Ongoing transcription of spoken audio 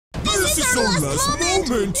This is our last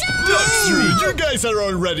moment. No! That's true. You guys are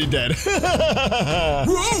already dead.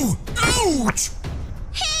 Whoa! Ouch!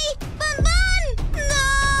 Hey, Banban! No!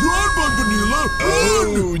 Run, Banbanila!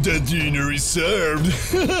 Oh, the dinner is served.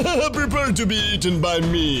 Prepare to be eaten by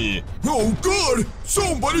me. Oh God!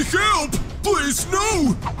 Somebody help! Please,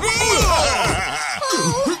 no!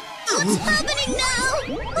 Oh, what's happening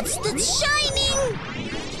now? What's that shining?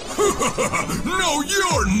 No,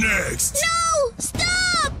 you're next! No!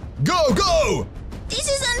 Stop! Go, go! This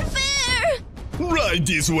is unfair! Right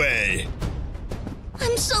this way.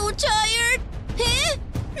 I'm so tired. Huh?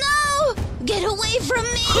 No! Get away from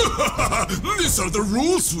me! These are the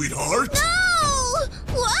rules, sweetheart! No!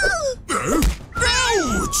 Whoa!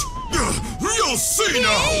 Ouch! You'll see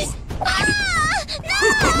now! Ah!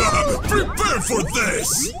 No! Prepare for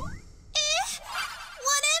this!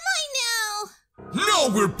 What am I now? Now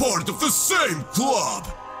we're part of the same club!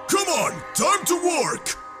 Come on, time to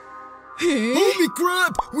work! Holy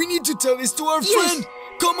crap! We need to tell this to our friend!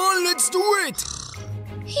 Come on, let's do it!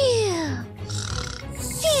 Phew.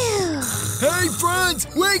 Phew. Hey friends,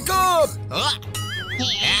 wake up!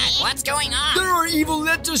 What's going on? There are evil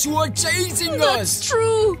letters who are chasing That's us!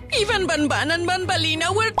 true! Even Banban and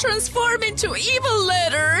Banbalina were transformed into evil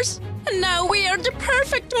letters! And now we are the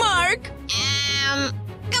perfect mark!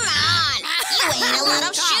 Come on! You ate a lot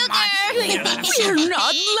of sugar! We're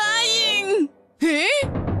not lying! Eh?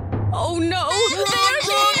 Oh no!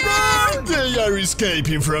 They are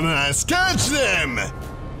escaping from us. Catch them!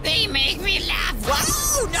 They make me laugh.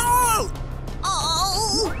 Oh, no!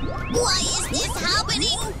 Oh! Why is this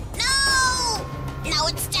happening? No! Now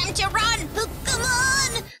it's time to run! Come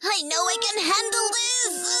on! I know I can handle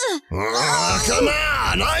this! Come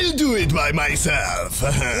on! I'll do it by myself.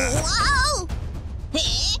 Wow!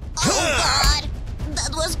 Eh? Oh God!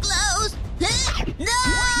 That was close! No!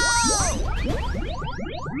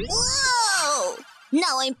 Whoa!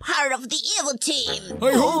 Now I'm part of the evil team!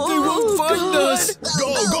 I hope they won't find us!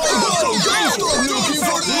 Go, go, go! Don't stop looking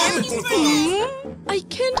for them! I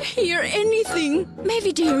can't hear anything.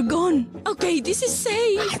 Maybe they are gone. Okay, this is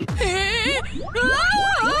safe. Eh?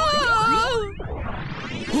 Ah!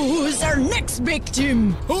 Who's our next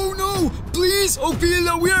victim? Oh no! Please,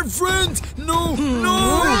 Opila, we are friends! No!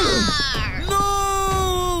 No!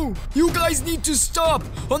 No! You guys need to stop!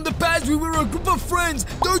 On the past we were a group of friends!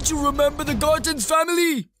 Don't you remember the Garten's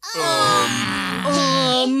family?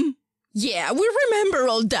 Yeah, we remember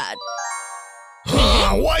all that.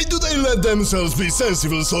 Why do they let themselves be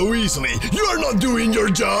sensible so easily? You are not doing your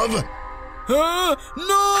job! Huh?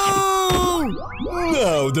 No!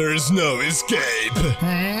 Now there is no escape.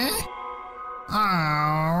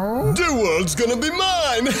 The world's gonna be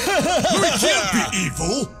mine! We can't be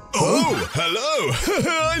evil! Oh, hello!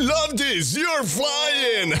 I love this! You're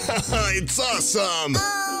flying! It's awesome!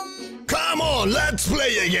 Come on, let's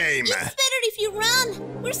play a game! It's better if you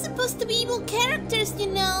run! We're supposed to be evil characters, you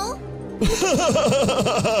know!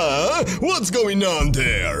 What's going on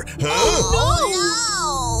there? Huh?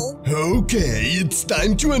 Oh no! Okay, it's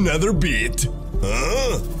time to another beat.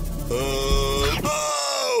 Huh?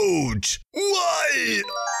 Ouch! Why?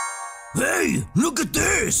 Hey, look at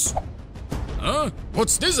this! Huh?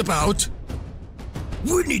 What's this about?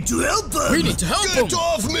 We need to help them! We need to help Get them!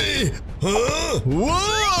 off me! Huh?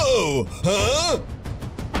 Whoa! Huh?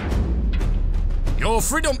 Your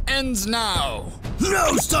freedom ends now! Now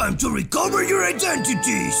it's time to recover your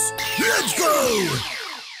identities! Let's go!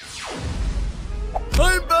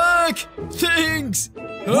 I'm back! Thanks!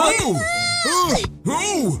 Whoa!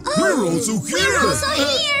 Oh, we're also here!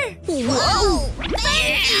 Here! Whoa!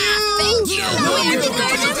 Thank you! We're the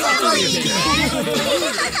Garten family!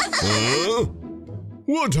 Huh?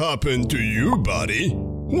 What happened to you, buddy?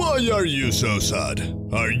 Why are you so sad?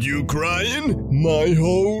 Are you crying? My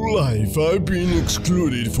whole life I've been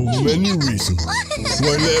excluded for many reasons.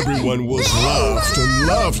 While everyone was laughed and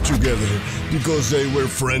laughed together because they were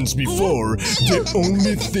friends before, the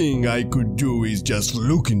only thing I could do is just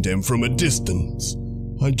look at them from a distance.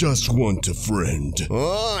 I just want a friend.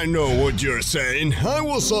 Oh, I know what you're saying. I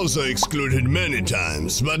was also excluded many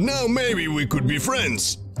times, but now maybe we could be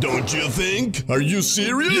friends. Don't you think? Are you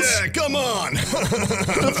serious? Yeah, come on!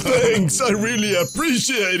 Thanks, I really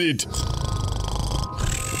appreciate it!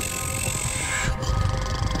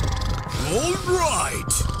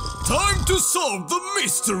 Alright! Time to solve the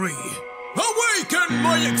mystery! Awaken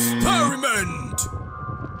my experiment!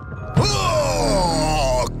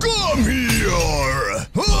 Oh, come here!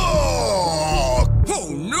 Oh, Oh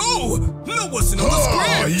no! That wasn't on the oh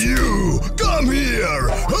script! you! Come here!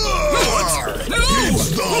 Oh, What? No!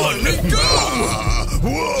 it's done! Let me go!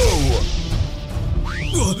 Whoa!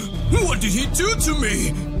 What did he do to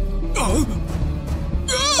me?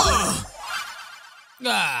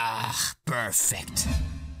 Perfect.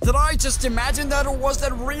 Did I just imagine that, or was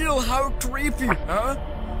that real? How creepy, huh?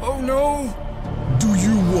 Oh no! Do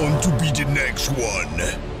you want to be the next one?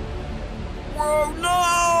 Whoa,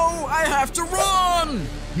 no! I have to run!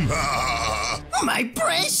 My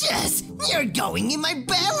precious! You're going in my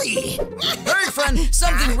belly! Hey friend,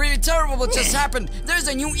 something really terrible just happened. There's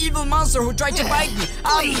a new evil monster who tried to bite me.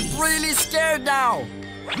 I'm really scared now.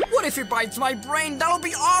 What if he bites my brain? That'll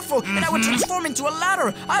be awful, and I would transform into a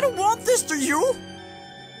ladder. I don't want this, do you?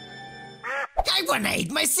 I wanna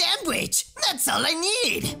eat my sandwich! That's all I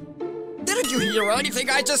need! Didn't you hear anything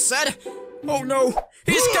I just said? Oh no,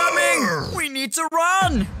 he's coming! We need to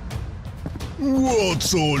run!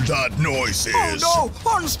 What's all that noise is? Oh no,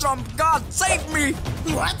 Hornstrump, God save me!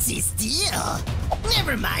 What's his deal?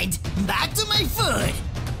 Never mind, back to my food!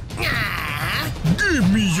 Ah,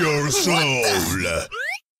 Give me your soul!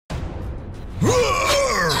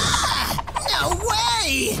 no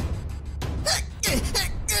way!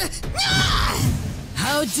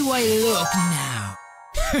 How do I look now?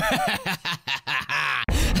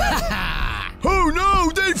 Oh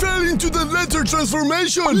no, they fell into the letter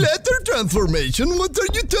transformation! Letter transformation? What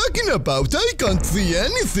are you talking about? I can't see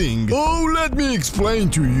anything! Oh, let me explain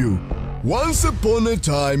to you. Once upon a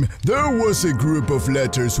time, there was a group of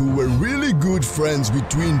letters who were really good friends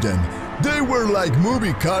between them. They were like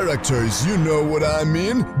movie characters, you know what I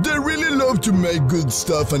mean? They really loved to make good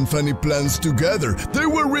stuff and funny plans together. They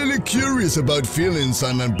were really curious about feelings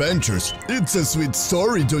and adventures. It's a sweet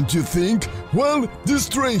story, don't you think? Well, the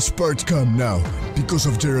strange part come now. Because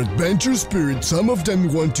of their adventure spirit, some of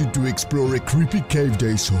them wanted to explore a creepy cave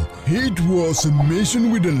they saw. It was a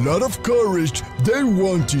mission with a lot of courage they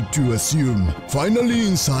wanted to assume. Finally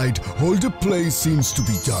inside, all the place seems to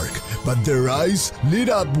be dark, but their eyes lit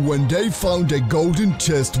up when they found a golden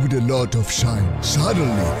chest with a lot of shine.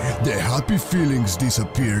 Suddenly, the happy feelings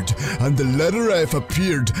disappeared, and the letter F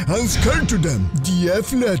appeared and scared to them. The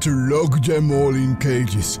F letter locked them all in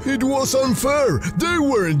cages. It was unfair. They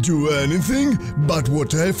weren't doing anything, but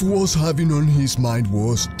what F was having on his mind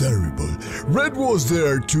was terrible. Red was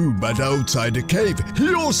there too, but outside the cave.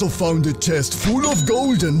 He also found a chest full of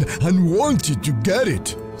gold and wanted to get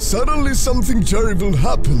it. Suddenly something terrible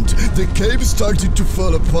happened. The cave started to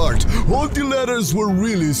fall apart. All the letters were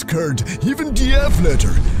really scared, even the F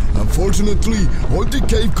letter. Unfortunately, all the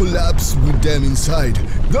cave collapsed with them inside.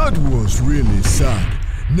 That was really sad.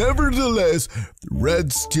 Nevertheless,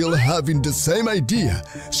 Red still having the same idea,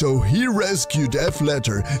 so he rescued F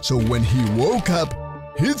letter, so when he woke up,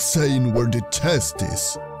 he'd saying where the chest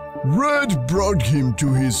is. Red brought him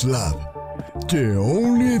to his lab. The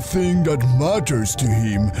only thing that matters to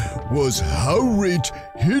him was how rich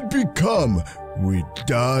he'd become with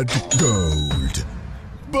that gold.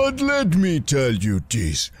 But let me tell you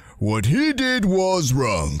this, what he did was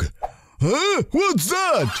wrong. Huh? What's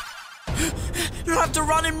that? You have to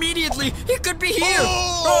run immediately! He could be here!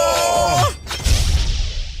 Oh!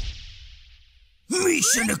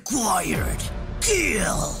 Mission acquired!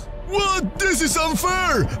 Kill! What? This is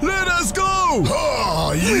unfair! Let us go!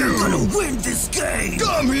 Ah, We're gonna you! win this game!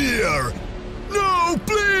 Come here! No,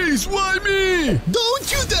 please! Why me?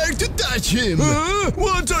 Don't you dare to touch him! Huh?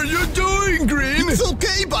 What are you doing, Green? It's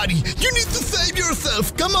okay, buddy. You need to save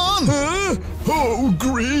yourself. Come on! Huh? Oh,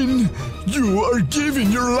 Green! You are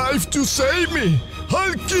giving your life to save me!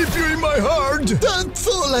 I'll keep you in my heart! That's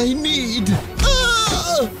all I need!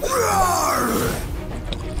 Ah!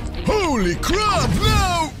 Holy crap!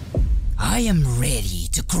 Now! I am ready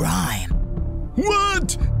to climb.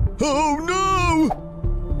 What? Oh no!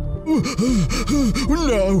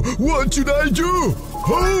 Now, what should I do?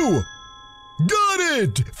 Oh! Got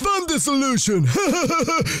it! Found the solution!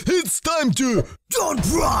 It's time to... Don't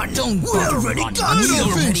run! Don't We already got I you!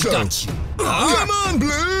 don't think so. Come on,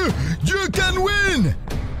 Blue! You can win!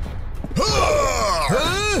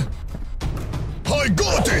 Huh? I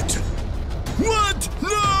got it! What?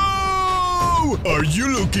 No! Are you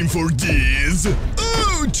looking for this?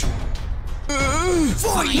 Ouch!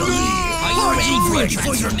 Finally! Are you ready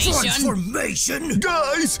for your transformation?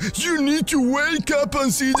 Guys, you need to wake up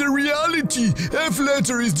and see the reality. F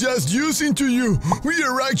letter is just using to you. We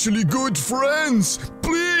are actually good friends.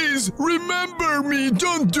 Please, remember me.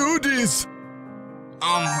 Don't do this.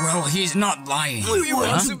 Well, he's not lying. We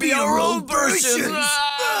want to be our own versions.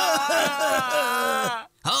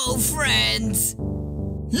 Oh, friends.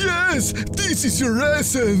 Yes, this is your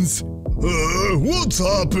essence. What's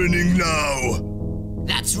happening now?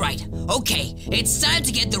 That's right. Okay, it's time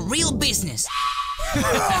to get the real business.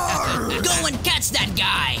 Go and catch that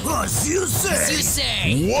guy. As you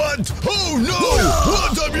say. What? Oh no!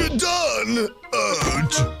 What have you done?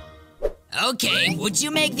 Ouch. Okay, would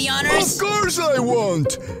you make the Of honors? course I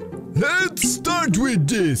won't. Let's start with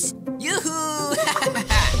this. Yoo-hoo!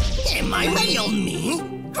 Am I mail me?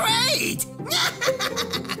 Great!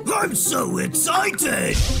 I'm so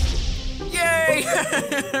excited! Yay!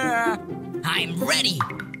 I'm ready.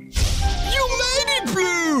 You made it,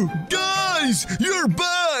 Blue! Guys, you're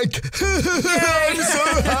back! I'm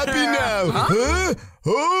so happy now! Huh?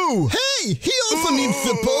 Oh! Hey, he also needs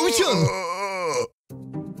the potion!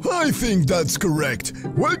 I think that's correct.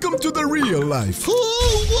 Welcome to the real life.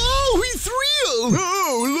 Oh, wow, he's real!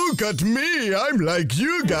 Oh, look at me! I'm like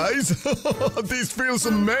you guys! This feels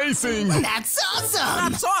amazing! That's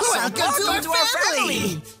awesome! That's awesome! Welcome to our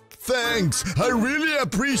family! Thanks! I really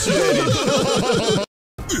appreciate it!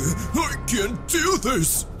 I can't do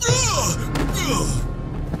this!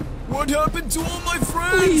 What happened to all my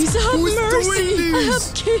friends? Please have Who's mercy. doing I this?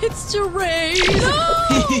 have kids to raise.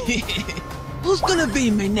 No! Who's gonna be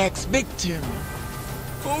my next victim?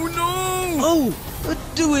 Oh no! Oh, what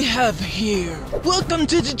do we have here? Welcome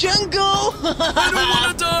to the jungle! I don't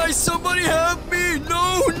wanna die! Somebody help me!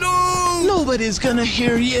 No, no! Nobody's gonna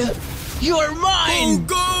hear you. You're Oh mine!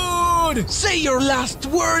 God! Say your last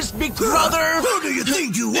words, big brother! Who do you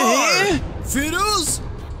think you Eh? are? Fiddles?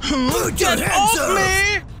 Put your Get hands off up!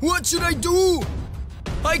 me! What should I do?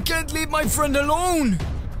 I can't leave my friend alone!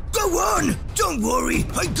 Go on! Don't worry,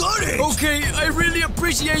 I got it! Okay, I really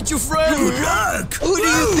appreciate you, friend! Good luck! Who do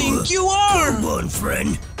you think you are? Come on,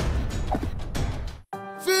 friend!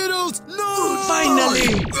 Fiddles! No!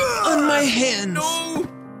 Finally! On my hands! No!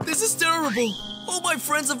 This is terrible! All my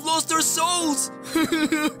friends have lost their souls!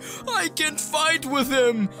 I can't fight with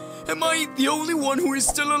them! Am I the only one who is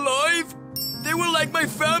still alive? They were like my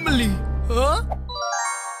family! Huh?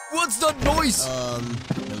 What's that noise?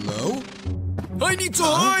 Hello? I need to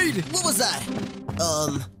hide! What was that?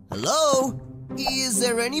 Hello? Is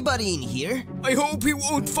there anybody in here? I hope he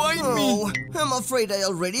won't find Oh, me! I'm afraid I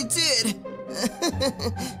already did.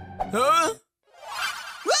 Huh?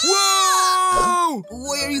 Whoa!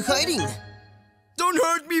 Why are you hiding? Don't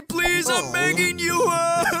hurt me, please! I'm Oh. begging you!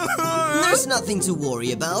 There's nothing to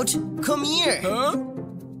worry about. Come here. Huh?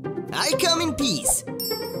 I come in peace.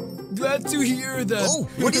 Glad to hear that. Oh,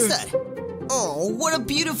 what is that? Oh, what a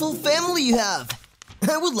beautiful family you have.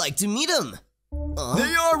 I would like to meet them.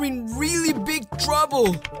 They are in really big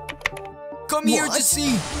trouble. Come here to What?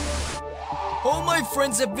 see. All my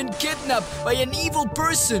friends have been kidnapped by an evil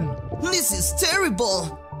person. This is terrible.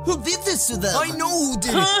 Who did this to them? I know who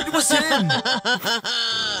did it. It was him.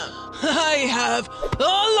 I have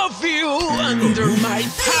all of you under my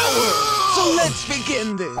power! So let's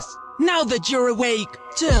begin this. Now that you're awake,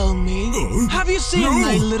 tell me, have you seen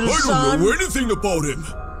my little I son? don't know anything about him.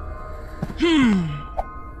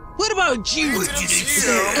 What about you? What did it Is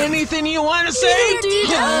say? there anything you want to say? did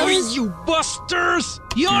Oh, us. you busters!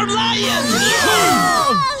 You're lying!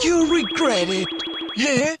 You regret it.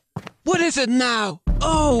 Eh? What is it now?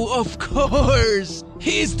 Oh, of course!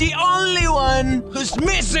 He's the only one who's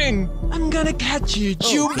missing! I'm gonna catch you,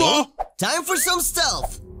 Jumbo! Okay, time for some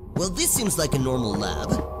stealth. Well, this seems like a normal lab.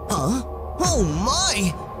 Huh? Oh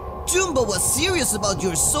my! Jumbo was serious about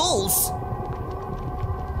your souls.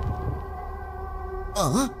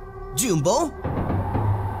 Jumbo?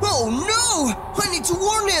 Oh no! I need to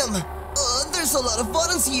warn him! There's a lot of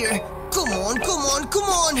buttons here. Come on, come on, come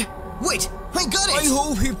on! Wait, I got I it!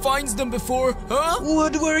 hope he finds them before, huh?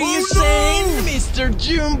 What were you Oh, saying, Mr.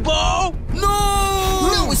 Jumbo? No!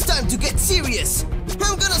 Now it's time to get serious.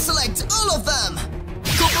 I'm gonna select all of them.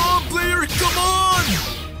 Come on, player, come on!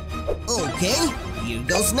 Okay, here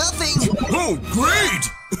goes nothing. Oh, great!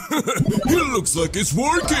 It looks like it's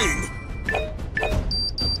working!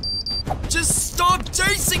 Just stop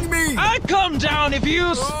chasing me! I come down if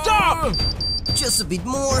you stop! Just a bit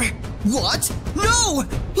more. What? No!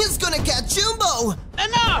 He's gonna catch Jumbo!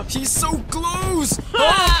 Enough! He's so close!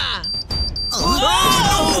 Ah!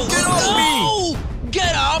 Oh, get off me! Oh!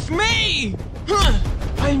 Get off me! Huh.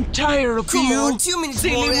 I'm tired of Come you, on, 2 minutes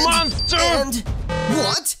silly more monster! and...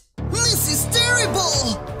 What? This is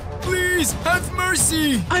terrible! Please, have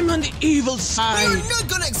mercy! I'm on the evil You're side. not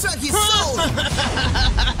gonna extract his soul! No!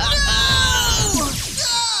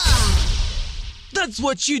 Ah! That's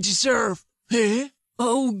what you deserve. Eh?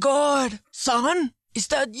 Oh God, son, is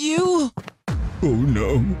that you? Oh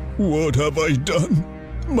no, what have I done?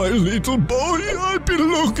 My little boy, I've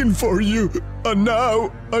been looking for you, and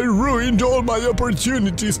now I ruined all my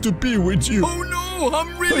opportunities to be with you. Oh no,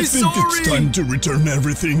 I'm really I think sorry! it's time to return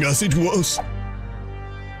everything as it was.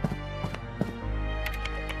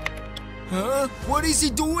 Huh? What is he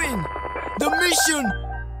doing? The mission!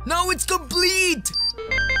 Now it's complete!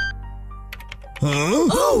 Huh?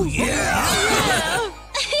 Oh, yeah!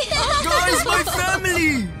 Guys, my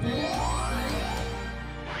family!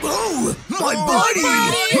 Oh, my body!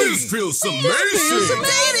 This feels amazing!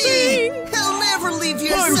 Daddy! I'll never leave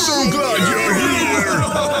your I'm so side! glad you're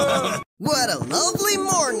here! What a lovely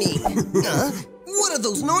morning! What are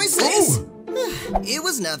those noises? It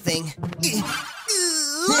was nothing.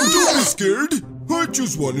 Don't be scared. I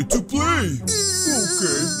just wanted to play.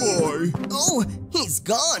 Okay, bye. Oh, he's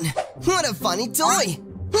gone. What a funny toy.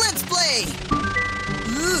 Let's play.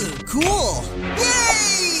 Ooh, cool.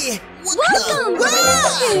 Yay! What Welcome! the?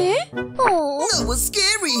 Ah! Eh? Oh, That was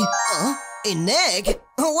scary. An egg?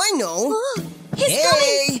 Oh, I know. he's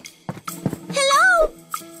Hey! Hello!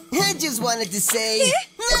 I just wanted to say,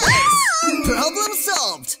 nice! Problem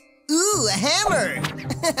solved! Ooh, a hammer!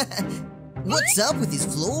 What's up with his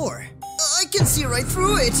floor? I can see right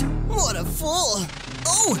through it! What a fool!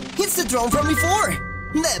 Oh, it's the drone from before!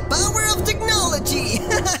 The power of technology!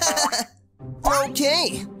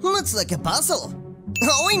 Okay, looks like a puzzle.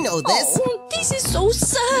 Oh, I know this! Oh, this is so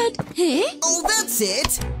sad. Eh? Oh, that's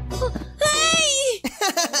it! Hey!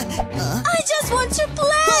 I just want to play!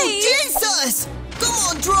 Oh, Jesus! Come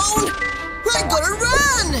on, drone! I gotta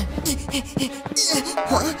run!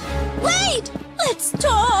 Huh? Wait! Let's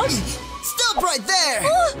talk! Stop right there!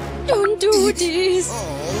 Oh, don't do this.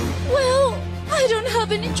 Oh, Well, I don't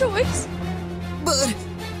have any choice.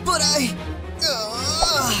 but I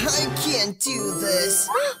can't do this.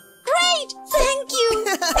 Great! Thank you!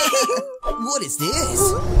 What is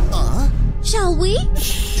this? Shall we?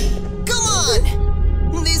 Come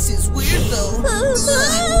on! This is weird though.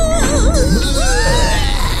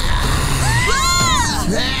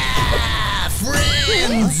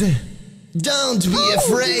 Friends! Don't be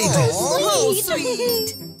afraid! Oh, how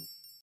sweet!